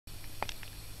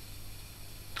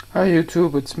Hi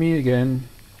YouTube, it's me again.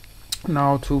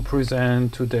 Now to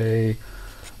present today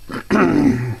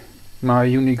my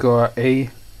Unigor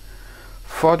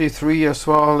A43 as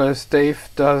well as Dave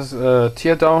does a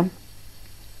teardown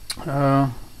a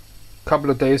couple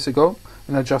of days ago,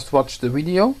 and I just watched the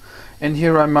video, and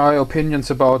here are my opinions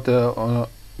about the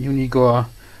Unigor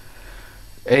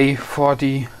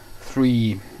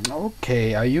A43.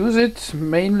 Okay, I use it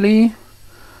mainly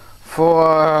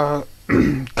for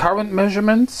current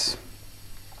measurements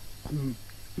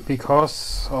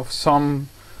because of some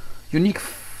unique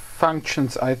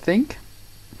functions, I think.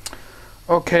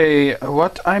 Okay,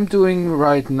 what I'm doing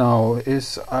right now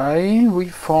is I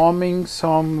reforming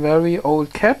some very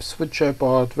old caps which I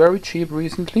bought very cheap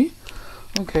recently.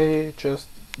 Okay, just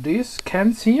these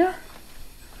cans here.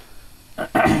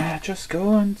 Just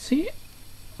go and see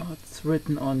what's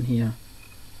written on here.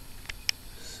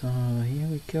 So here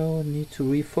we go. Need to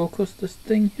refocus this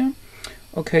thing here.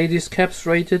 Okay, these caps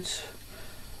rated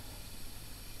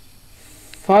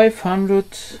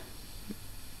 500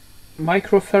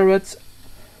 microfarads,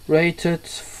 rated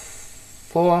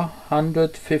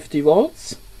 450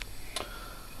 volts.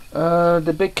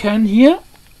 The big can here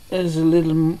is a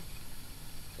little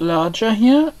larger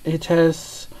here. It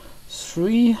has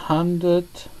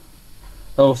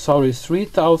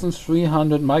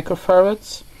 3,300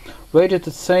 microfarads, rated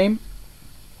the same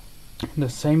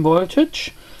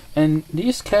voltage, and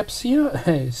these caps here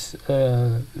is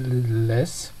a little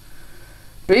less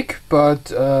big, but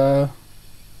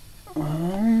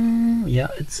yeah,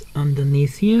 it's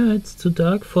underneath here. It's too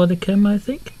dark for the camera, I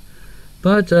think,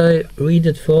 but I read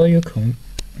it for you. Come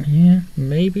here,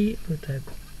 maybe would I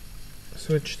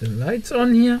switch the lights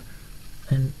on here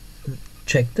and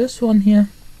check this one here.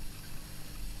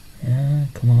 Yeah,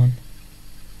 come on.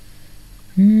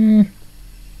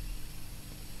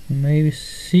 Maybe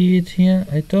see it here.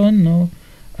 I don't know.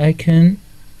 I can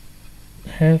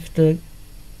have the.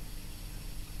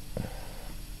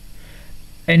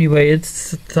 Anyway,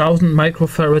 it's 1000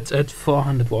 microfarads at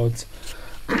 400 volts.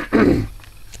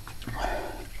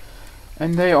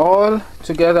 And they all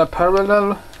together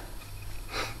parallel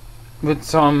with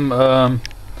some,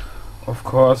 of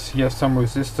course, here some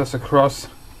resistors across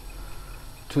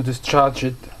to discharge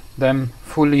them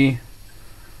fully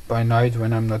by night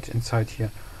when I'm not inside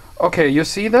here. Okay, you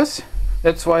see this?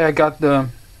 That's why I got the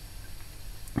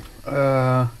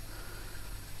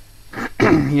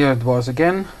here it was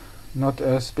again, not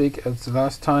as big as the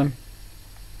last time.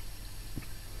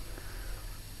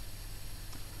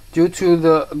 Due to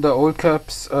the old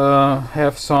caps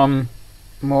have some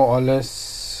more or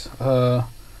less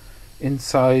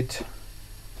inside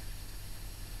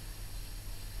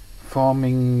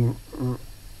forming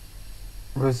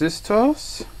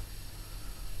resistors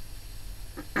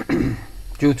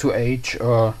due to age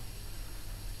or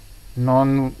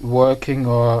non-working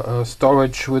or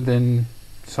storage within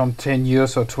some 10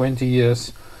 years or 20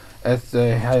 years, as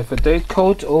they have a date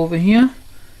code over here.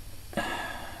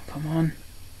 Come on,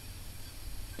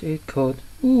 date code.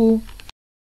 Ooh,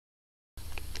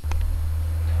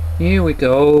 here we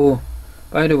go.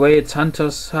 By the way, it's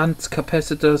Hunt's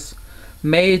capacitors,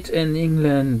 made in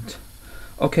England.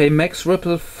 Okay, max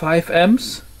ripple 5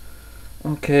 amps.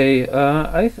 Okay,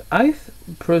 I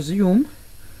presume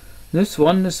this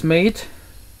one is made.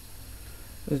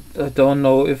 I don't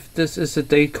know if this is a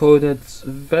date code that's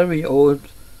very old.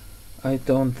 I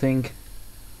don't think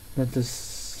that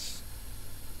is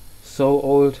so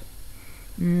old.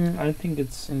 I think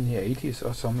it's in the 80s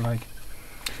or something like.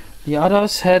 The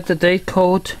others had the date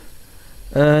code.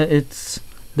 It's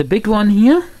the big one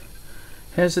here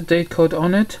has a date code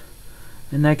on it,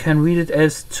 and I can read it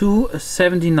as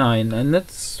 279, and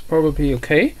that's probably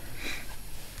okay.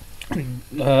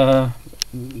 The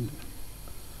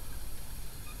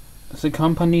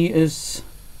company is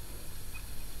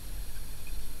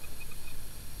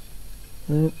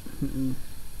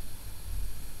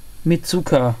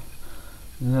Mitsuka.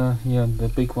 Yeah, the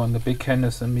big one, the big can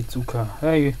is a Mitsuka.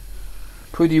 Hey,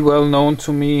 pretty well known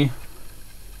to me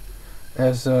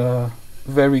as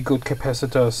very good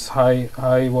capacitors,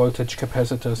 high voltage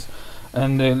capacitors,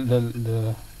 and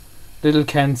the little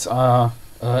cans are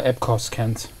Epcos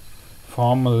cans,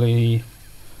 formerly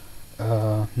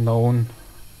known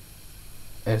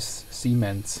as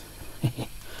Siemens.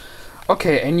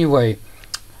 Okay, anyway,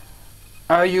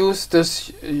 I use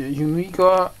this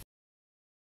Unigor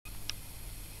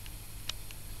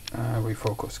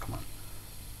refocus, come on,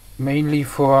 mainly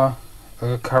for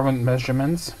current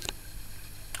measurements.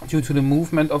 Due to the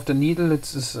movement of the needle,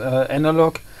 it's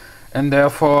analog, and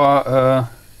therefore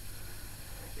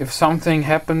if something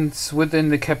happens within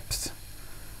the caps,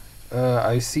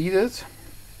 I see it,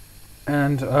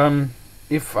 And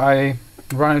if I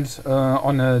run it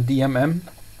on a DMM,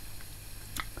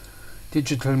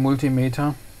 digital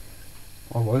multimeter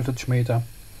or voltage meter,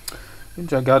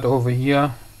 which I got over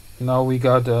here, now we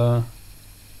got a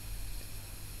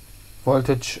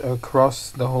voltage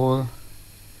across the whole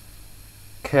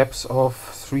caps of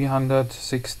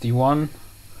 361.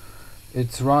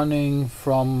 It's running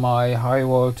from my high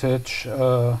voltage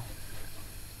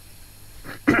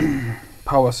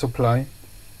power supply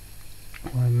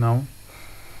right now.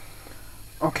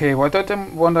 Okay, what I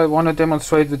want to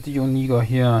demonstrate with the Unigor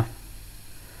here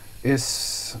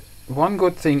is one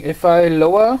good thing. If I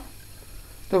lower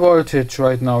the voltage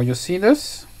right now, you see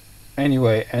this?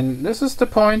 Anyway, and this is the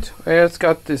point where it's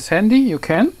got this handy, you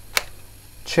can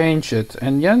change it,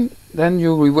 and then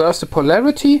you reverse the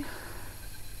polarity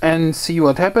and see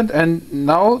what happened, and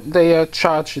now they are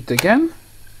charged it again,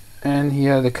 and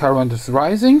here the current is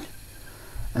rising.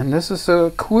 And this is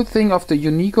a cool thing of the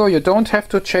Unigor. You don't have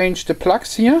to change the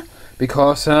plugs here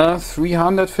because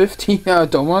 350 I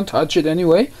don't want to touch it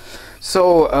anyway,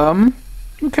 so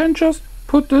you can just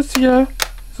put this here,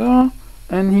 so,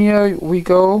 and here we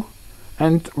go,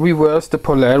 and reverse the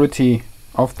polarity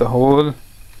of the whole.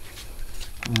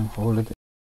 Hold it,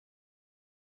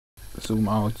 zoom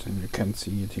out, and you can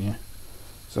see it here.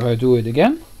 So I do it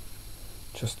again,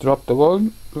 just drop the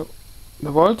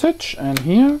voltage, and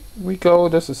here we go.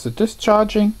 This is the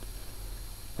discharging,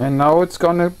 and now it's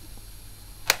gonna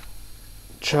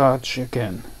charge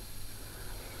again.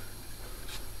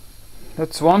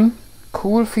 That's one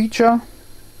cool feature.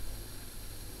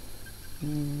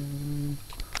 Zoom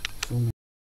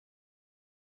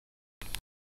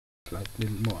slightly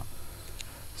more.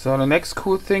 So the next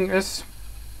cool thing is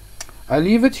I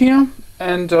leave it here,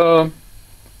 and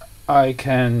I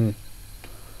can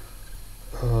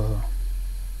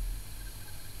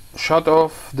shut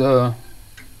off the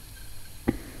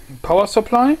power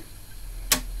supply,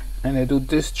 and I do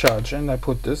discharge, and I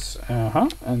put this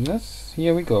and this,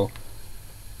 here we go.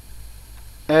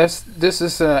 As this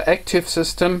is an active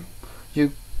system,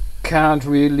 you can't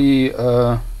really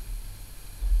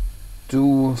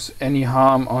do any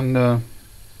harm on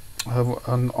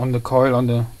the coil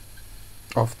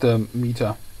of the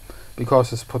meter,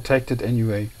 because it's protected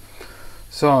anyway.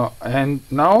 So, and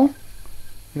now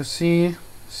you see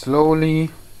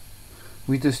slowly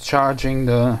we discharging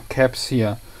the caps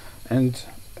here, and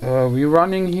we're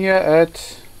running here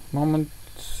at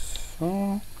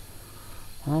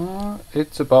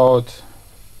it's about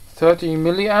 30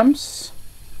 milliamps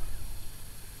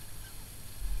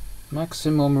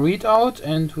maximum readout,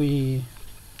 and we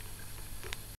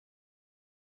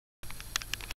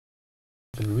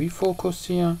the refocus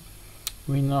here.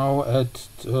 We now at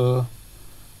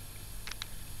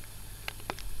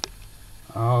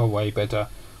way better.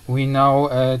 We now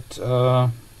at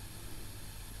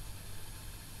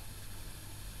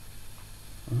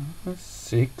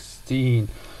 16.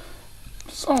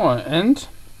 So, and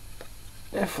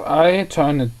if I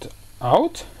turn it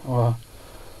out or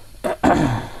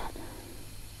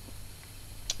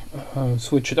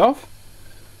switch it off,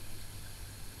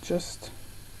 just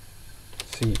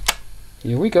see,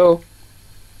 here we go.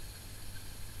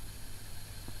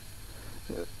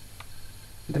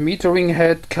 The metering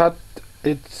had cut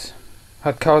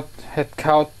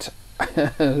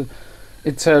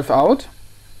itself out.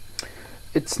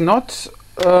 It's not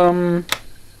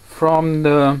from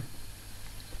the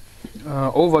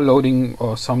overloading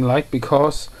or some like,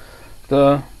 because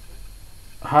the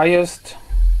highest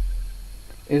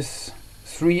is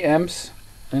 3 amps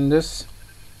in this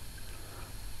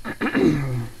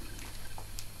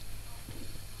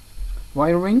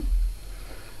wiring,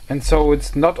 and so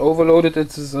it's not overloaded.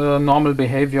 It's a normal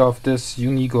behavior of this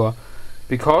Unigor,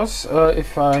 because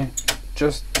if I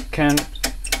just can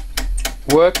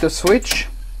work the switch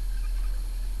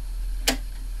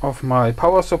of my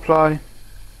power supply,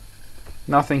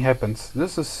 nothing happens.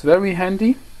 This is very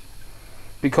handy,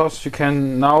 because you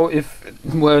can now, if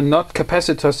we're not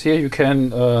capacitors here, you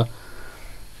can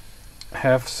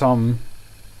have some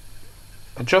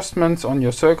adjustments on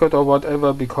your circuit or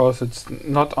whatever, because it's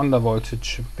not under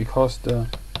voltage, because the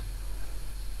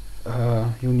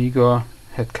Unigor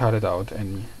had cut it out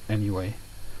anyway.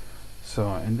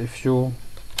 So, and if you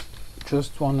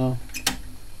just wanna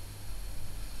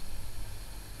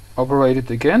operate it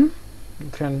again, you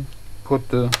can put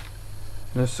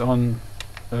this on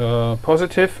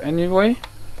positive anyway.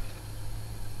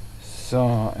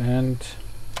 So, and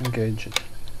engage it,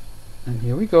 and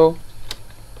here we go,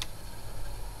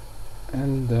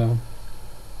 and the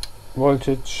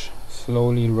voltage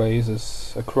slowly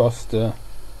raises across the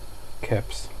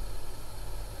caps.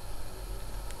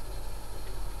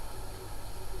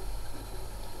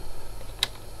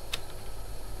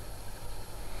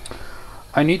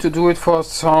 I need to do it for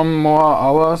some more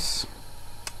hours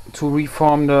to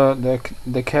reform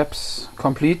the caps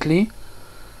completely.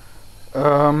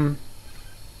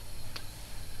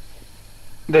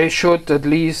 They should at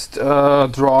least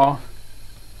draw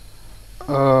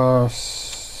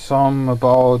some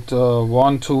about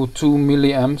 1 to 2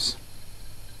 milliamps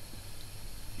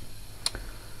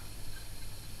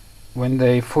when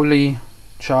they fully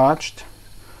charged,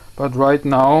 but right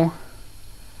now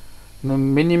the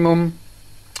minimum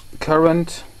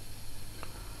current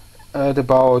at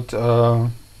about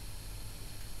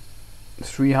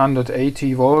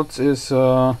 380 volts is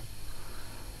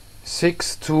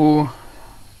 6 to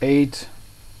 8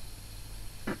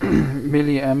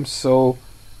 milliamps, so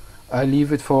I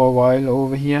leave it for a while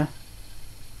over here,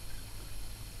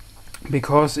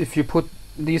 because if you put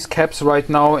these caps right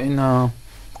now in a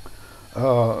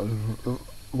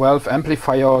valve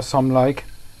amplifier or some like,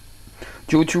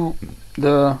 due to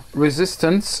the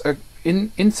resistance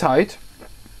inside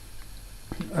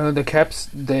the caps,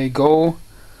 they go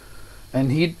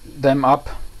and heat them up,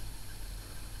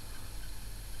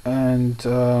 and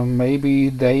maybe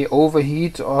they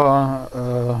overheat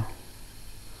or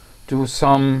do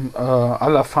some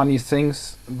other funny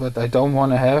things that I don't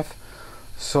want to have.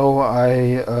 So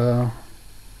I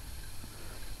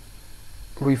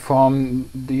reform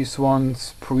these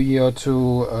ones prior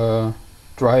to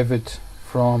drive it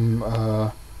from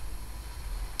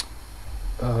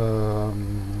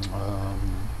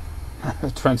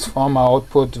transformer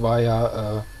output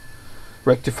via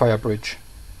rectifier bridge,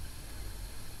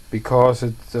 because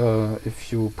it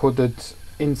if you put it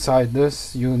inside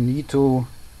this, you need to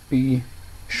be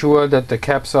sure that the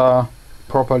caps are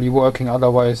properly working,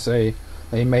 otherwise they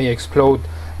may explode.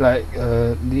 Like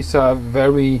these are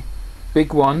very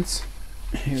big ones,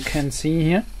 you can see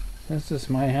here, this is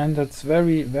my hand, that's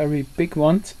very big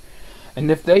ones, and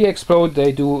if they explode,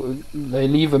 they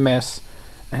leave a mess,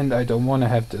 and I don't want to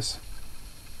have this.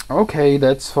 Okay,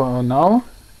 that's for now.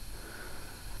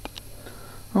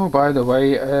 Oh, by the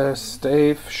way, as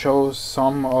Dave shows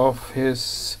some of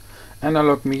his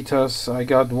analog meters, I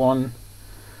got one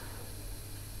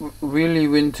really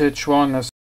vintage one.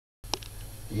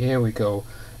 Here we go.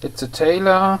 It's a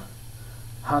Taylor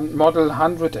model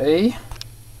 100A,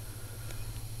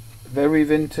 very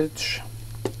vintage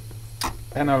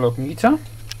analog meter.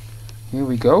 Here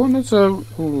we go, and it's a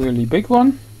really big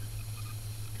one.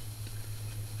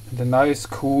 The nice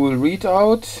cool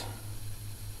readout,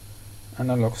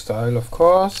 analog style of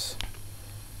course,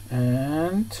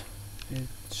 and it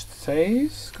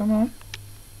says, come on,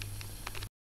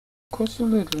 focus a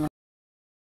little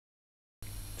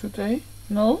today,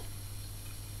 no?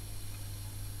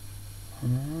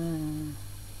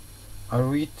 I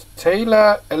read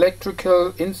Taylor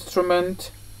Electrical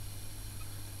Instrument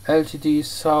Ltd,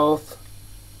 South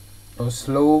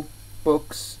Oslo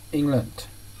Books, England.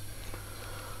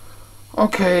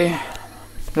 Okay,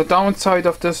 the downside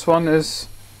of this one is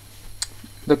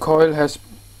the coil has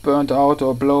burnt out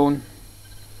or blown.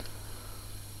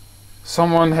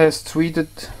 Someone has treated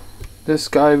this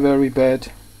guy very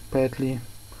badly.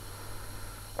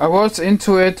 I was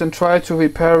into it and tried to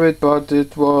repair it, but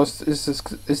it's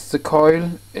the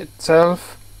coil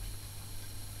itself,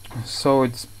 so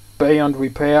it's beyond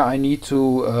repair. I need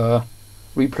to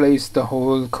replace the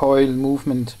whole coil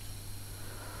movement.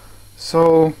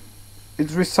 So it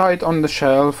resides on the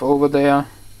shelf over there,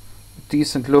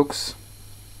 decent looks,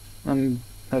 and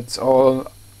that's all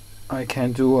I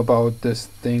can do about this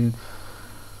thing.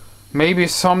 Maybe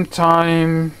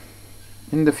sometime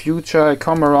in the future I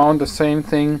come around the same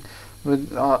thing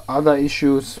with other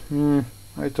issues.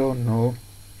 I don't know.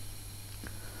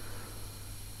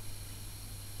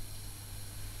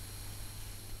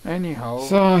 Anyhow,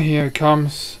 so here it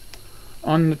comes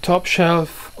on the top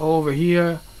shelf over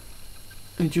here.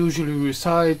 It usually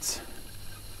resides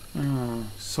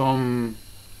some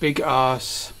big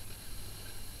ass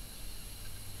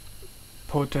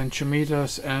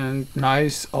potentiometers and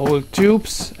nice old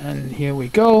tubes, and here we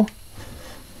go.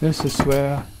 This is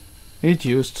where it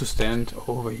used to stand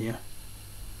over here.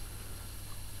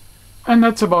 And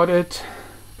that's about it.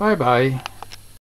 Bye bye.